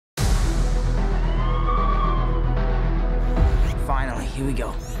here we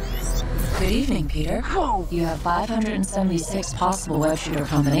go. Good evening, Peter. Whoa! You have 576 possible web shooter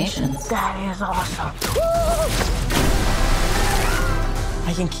combinations. That is awesome.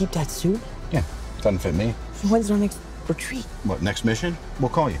 I can keep that suit? Yeah, doesn't fit me. So when's our next retreat? What, next mission? We'll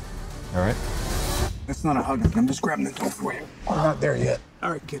call you. All right? That's not a hug. I'm just grabbing the door for you. We're not there yet.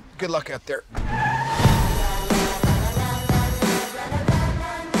 All right, kid. Good luck out there.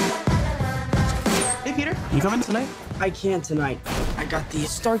 Hey, Peter. You coming tonight? I can't tonight. I got the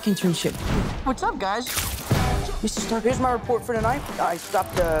Stark internship. What's up, guys? Mr. Stark, here's my report for tonight. I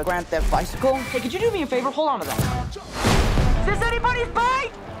stopped the Grand Theft bicycle. Hey, could you do me a favor? Hold on to that. Is this anybody's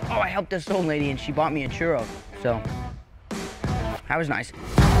bike? Oh, I helped this old lady and she bought me a churro. So, that was nice.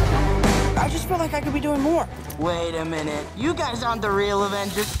 I just feel like I could be doing more. Wait a minute. You guys aren't the real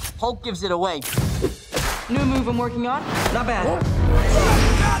Avengers. Hulk gives it away. New move I'm working on. Not bad. Oh,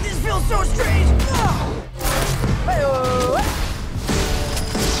 God, this feels so strange.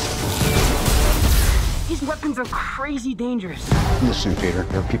 These weapons are crazy dangerous. Listen, Peter,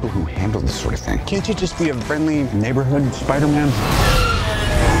 there are people who handle this sort of thing. Can't you just be a friendly neighborhood Spider-Man?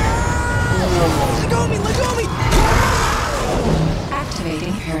 Let go of me! Let go of me!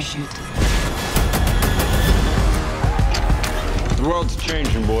 Activating parachute. The world's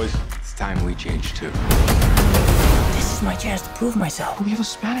changing, boys. It's time we change, too. This is my chance to prove myself. We have a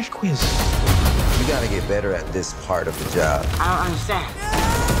Spanish quiz. You gotta get better at this part of the job. I don't understand.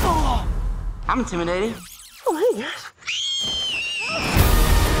 Oh, I'm intimidated. Oh, hey, guys.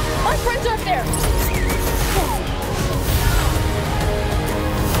 Our friends are up there!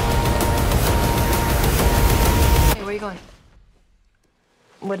 Hey, where are you going?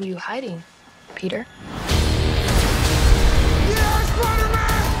 What are you hiding, Peter?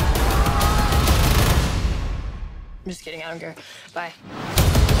 I'm just kidding, I don't care. Bye.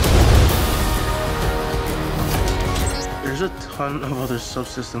 There's a ton of other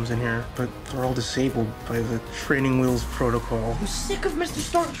subsystems in here, but they're all disabled by the training wheels protocol. I'm sick of Mr.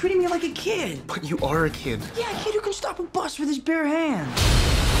 Stark treating me like a kid. But you are a kid. Yeah, a kid who can stop a bus with his bare hands.